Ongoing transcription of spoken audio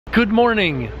Good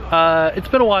morning. It's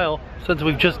been a while since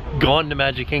we've just gone to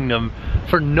Magic Kingdom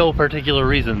for no particular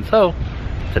reason. So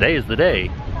today is the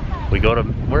day we go to,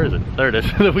 where is it? There it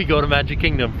is. We go to Magic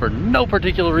Kingdom for no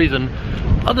particular reason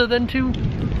other than to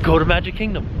go to Magic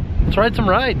Kingdom. Let's ride some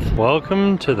rides.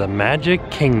 Welcome to the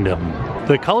Magic Kingdom.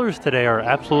 The colors today are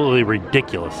absolutely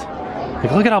ridiculous.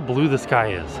 Like, look at how blue the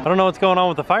sky is. I don't know what's going on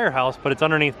with the firehouse, but it's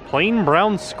underneath plain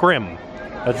brown scrim.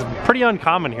 That's pretty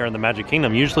uncommon here in the Magic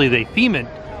Kingdom. Usually they theme it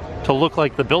to look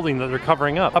like the building that they're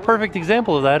covering up. A perfect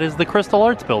example of that is the Crystal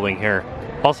Arts building here.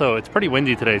 Also, it's pretty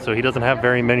windy today, so he doesn't have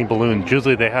very many balloons.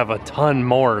 Usually they have a ton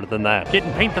more than that.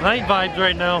 Getting Paint the Night vibes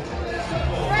right now.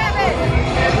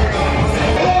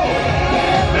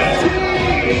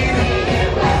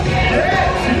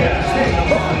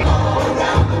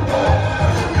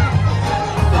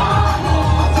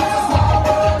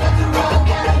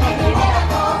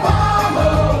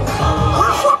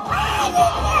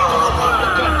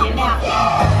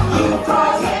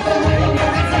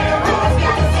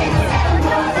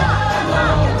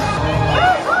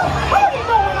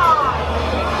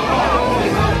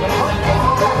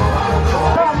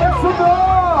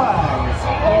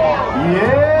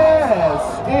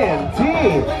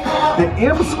 The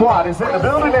M Squad is in the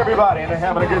building, everybody, and they're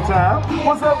having a good time.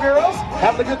 What's up, girls?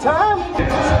 Having a good time?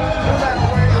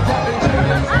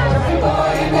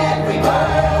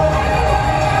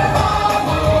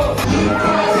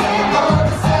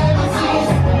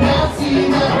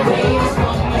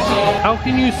 How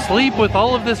can you sleep with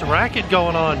all of this racket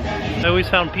going on? I always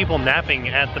found people napping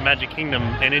at the Magic Kingdom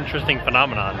an interesting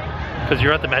phenomenon, because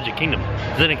you're at the Magic Kingdom.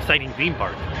 It's an exciting theme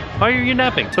park. Why are you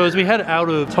napping? So as we head out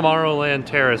of Tomorrowland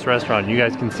Terrace restaurant, you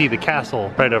guys can see the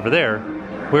castle right over there.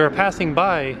 We are passing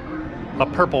by a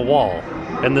purple wall,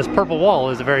 and this purple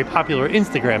wall is a very popular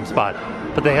Instagram spot,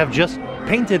 but they have just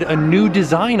painted a new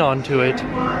design onto it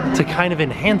to kind of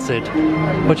enhance it,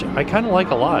 which I kind of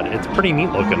like a lot. It's pretty neat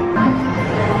looking.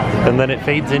 And then it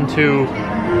fades into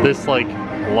this like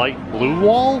light blue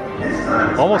wall,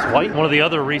 almost white. One of the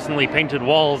other recently painted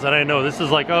walls, and I know this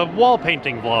is like a wall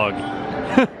painting vlog.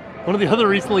 One of the other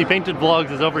recently painted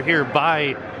vlogs is over here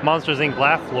by Monsters Inc.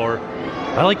 Laugh Floor.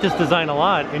 I like this design a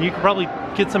lot, and you can probably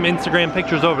get some Instagram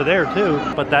pictures over there too.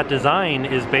 But that design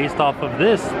is based off of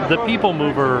this, the People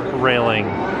Mover railing.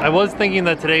 I was thinking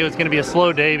that today was gonna be a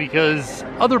slow day because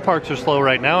other parks are slow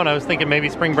right now, and I was thinking maybe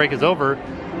spring break is over.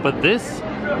 But this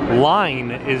line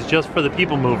is just for the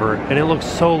People Mover, and it looks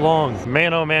so long.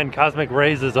 Man, oh man, Cosmic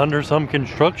Rays is under some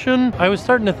construction. I was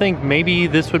starting to think maybe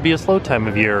this would be a slow time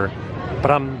of year,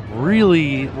 but I'm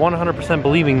really 100%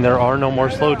 believing there are no more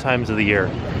slow times of the year.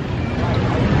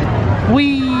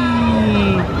 Whee!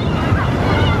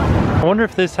 I wonder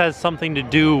if this has something to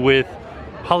do with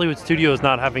Hollywood Studios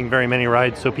not having very many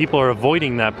rides, so people are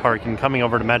avoiding that park and coming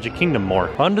over to Magic Kingdom more.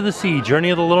 Under the Sea,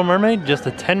 Journey of the Little Mermaid, just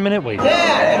a 10-minute wait.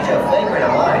 Yeah, that's your favorite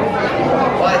of mine.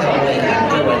 By the way, you're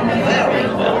doing very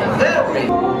well, very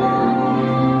well.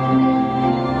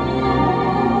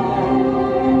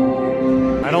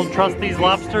 I don't trust these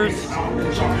lobsters,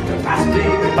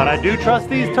 but I do trust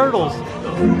these turtles.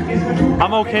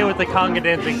 I'm okay with the conga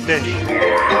dancing fish.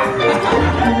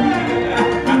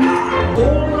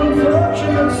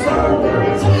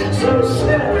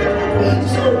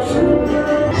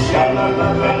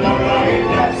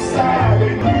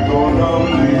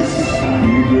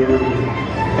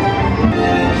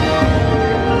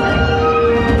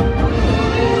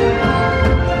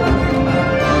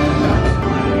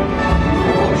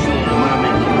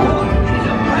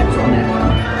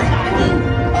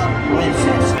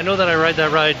 I know that I ride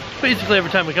that ride basically every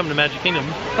time we come to Magic Kingdom,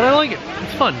 but I like it.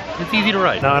 It's fun. It's easy to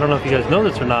ride. Now, I don't know if you guys know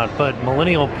this or not, but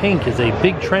Millennial Pink is a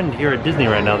big trend here at Disney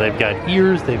right now. They've got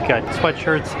ears, they've got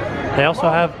sweatshirts. They also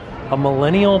have a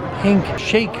Millennial Pink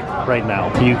shake right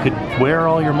now. You could wear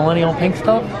all your Millennial Pink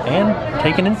stuff and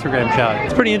take an Instagram shot.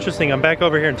 It's pretty interesting. I'm back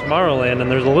over here in Tomorrowland, and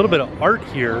there's a little bit of art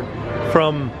here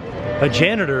from a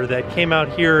janitor that came out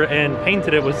here and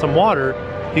painted it with some water.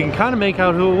 You can kind of make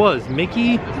out who it was.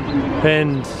 Mickey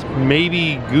and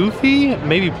maybe Goofy,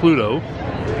 maybe Pluto,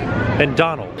 and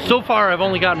Donald. So far, I've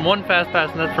only gotten one Fast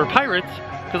Pass, and that's for Pirates,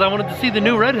 because I wanted to see the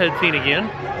new redhead scene again.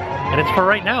 And it's for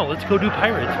right now. Let's go do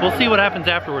Pirates. We'll see what happens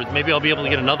afterwards. Maybe I'll be able to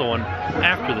get another one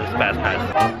after this Fast Pass.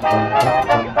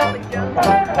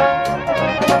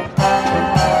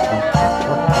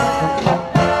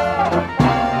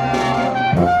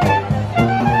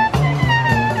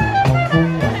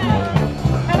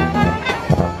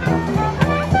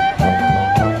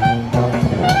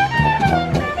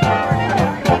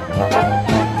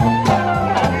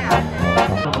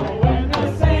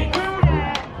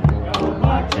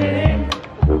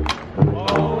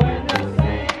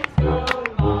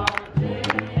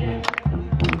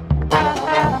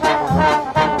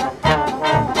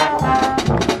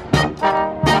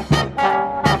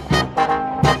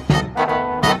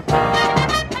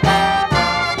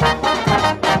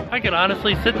 could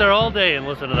honestly sit there all day and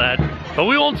listen to that. But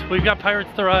we won't. We've got pirates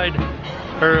to ride.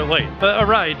 Or wait, but a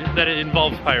ride that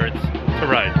involves pirates to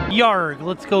ride. Yarg,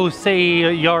 let's go say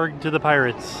yarg to the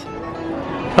pirates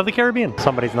of the Caribbean.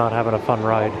 Somebody's not having a fun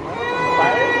ride.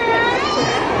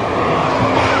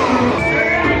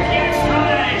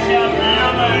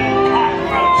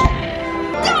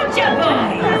 Don't you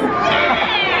boys?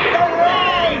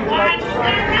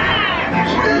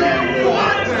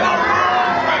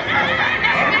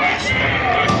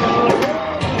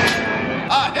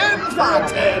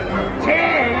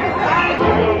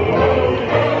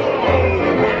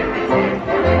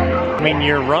 I mean,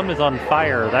 your rum is on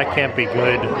fire. That can't be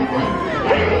good.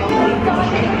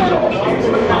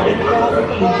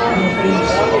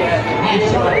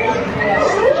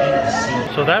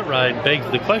 So that ride begs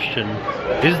the question,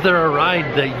 is there a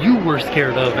ride that you were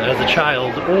scared of as a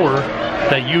child, or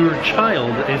that your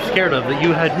child is scared of that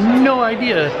you had no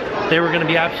idea they were going to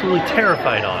be absolutely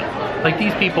terrified on? Like,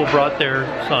 these people brought their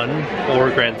son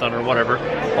or grandson or whatever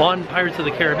on Pirates of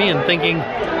the Caribbean thinking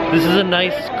this is a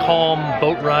nice, calm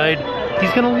boat ride.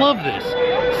 He's gonna love this.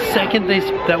 Second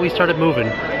that we started moving,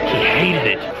 he hated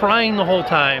it, crying the whole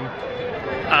time.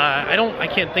 I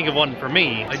can't think of one for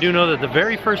me. I do know that the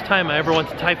very first time I ever went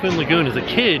to Typhoon Lagoon as a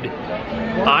kid,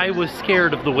 I was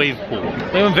scared of the wave pool.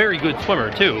 I'm a very good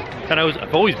swimmer too, and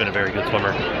I've always been a very good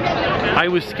swimmer. I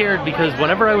was scared because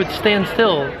whenever I would stand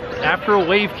still, after a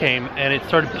wave came and it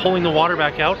started pulling the water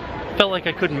back out, felt like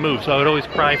I couldn't move, so I would always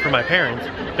cry for my parents,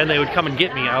 and they would come and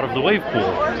get me out of the wave pool.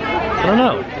 I don't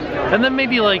know. And then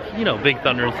maybe like, you know, Big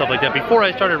Thunder and stuff like that. Before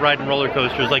I started riding roller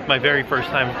coasters, like my very first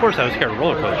time, of course I was scared of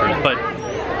roller coasters, but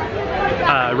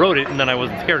I rode it and then I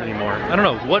wasn't scared anymore. I don't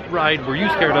know, what ride were you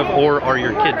scared of, or are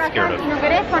your kids scared of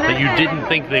that you didn't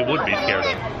think they would be scared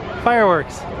of?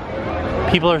 Fireworks.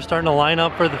 People are starting to line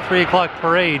up for the 3 o'clock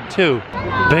parade too.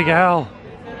 Big Al.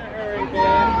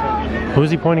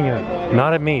 Who's he pointing at?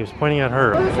 Not at me, he was pointing at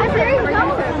her.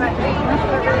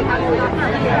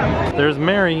 There's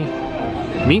Mary,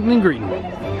 meeting and greeting.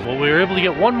 Well, we were able to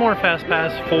get one more fast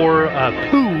pass for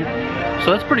Pooh,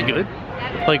 so that's pretty good.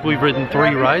 Like, we've ridden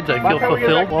 3 rides, I feel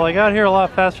fulfilled. Well, I got here a lot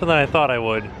faster than I thought I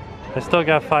would. I still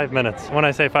got 5 minutes. When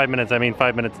I say 5 minutes, I mean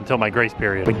 5 minutes until my grace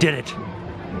period. We did it.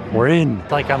 We're in.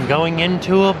 It's like I'm going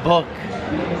into a book.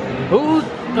 Ooh.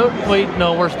 No, wait,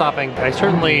 no, we're stopping. I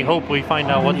certainly hope we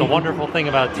find out what the wonderful thing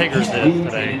about Tigers is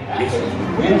today.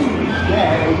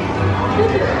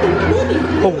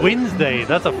 Oh, Wednesday.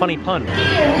 That's a funny pun.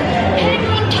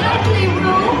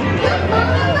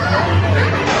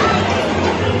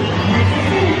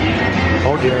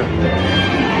 Oh dear.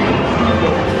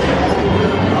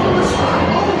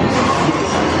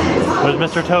 Where's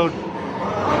Mr. Toad?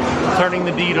 Turning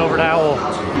the deed over to Owl.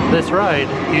 This ride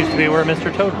used to be where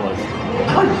Mr. Toad was.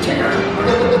 Hunter,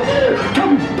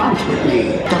 come bounce with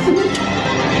me, doesn't it?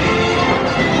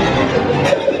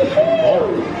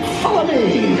 Follow me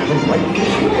right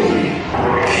this way.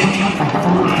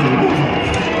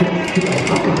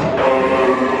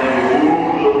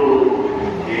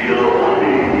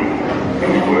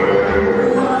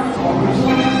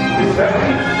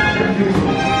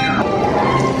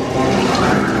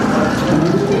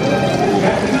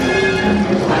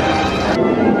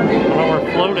 We're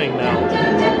floating now.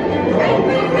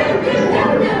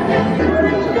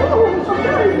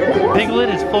 Piglet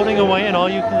is floating away and all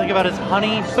you can think about is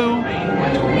honey, Pooh.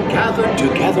 We gathered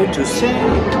together to say,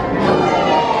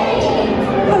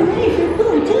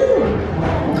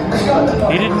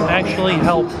 He didn't actually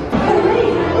help.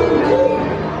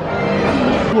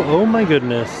 Oh my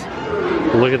goodness.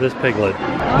 Look at this Piglet.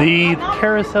 The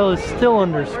carousel is still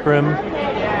under scrim,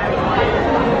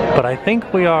 but I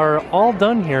think we are all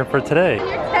done here for today.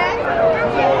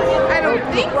 I don't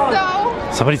think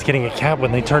so. Somebody's getting a cab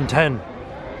when they turn 10.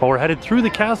 Well, we're headed through the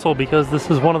castle because this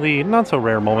is one of the not so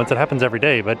rare moments. It happens every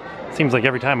day, but it seems like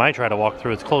every time I try to walk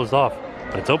through, it's closed off.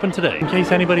 But it's open today. In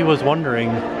case anybody was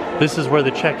wondering, this is where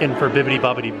the check-in for Bibbidi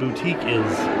Bobbidi Boutique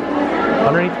is,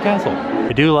 underneath the castle.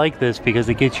 I do like this because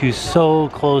it gets you so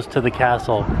close to the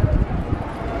castle.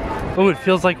 Oh, it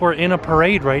feels like we're in a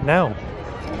parade right now.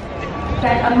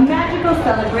 A magical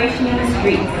celebration in the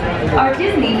streets, our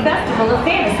Disney Festival of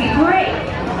Fantasy Parade.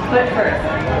 But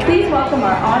first, please welcome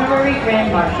our honorary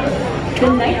Grand Marshals, the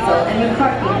Neitzel and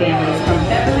McCarthy families from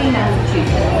Beverly,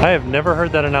 Massachusetts. I have never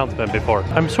heard that announcement before.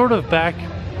 I'm sort of back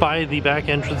by the back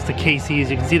entrance to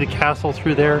Casey's. You can see the castle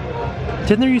through there.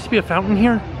 Didn't there used to be a fountain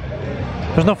here?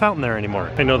 There's no fountain there anymore.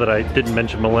 I know that I didn't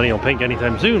mention Millennial Pink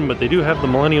anytime soon, but they do have the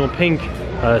Millennial Pink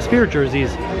spirit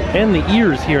jerseys and the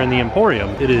ears here in the Emporium.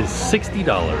 It is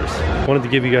 $60. Wanted to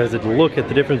give you guys a look at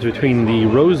the difference between the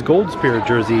rose gold spirit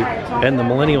jersey and the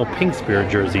Millennial Pink spirit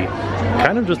jersey.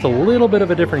 Kind of just a little bit of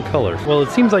a different color. Well,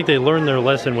 it seems like they learned their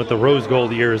lesson with the rose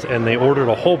gold ears and they ordered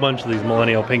a whole bunch of these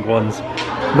Millennial Pink ones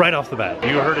right off the bat.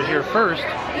 You heard it here first.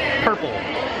 Purple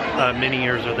mini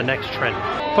ears are the next trend.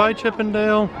 Bye,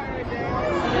 Chippendale.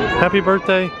 Happy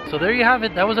birthday. So there you have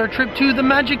it. That was our trip to the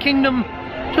Magic Kingdom,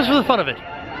 just for the fun of it.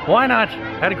 Why not?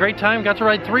 Had a great time, got to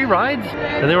ride 3 rides,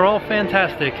 and they were all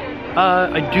fantastic.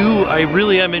 I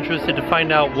really am interested to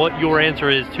find out what your answer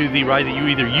is to the ride that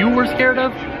either you were scared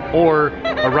of, or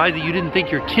a ride that you didn't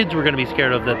think your kids were gonna be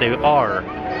scared of that they are.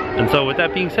 And so with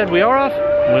that being said, we are off,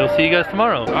 and we'll see you guys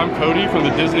tomorrow. I'm Cody from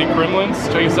the Disney Kremlins.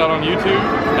 Check us out on YouTube,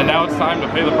 and now it's time to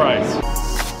pay the price.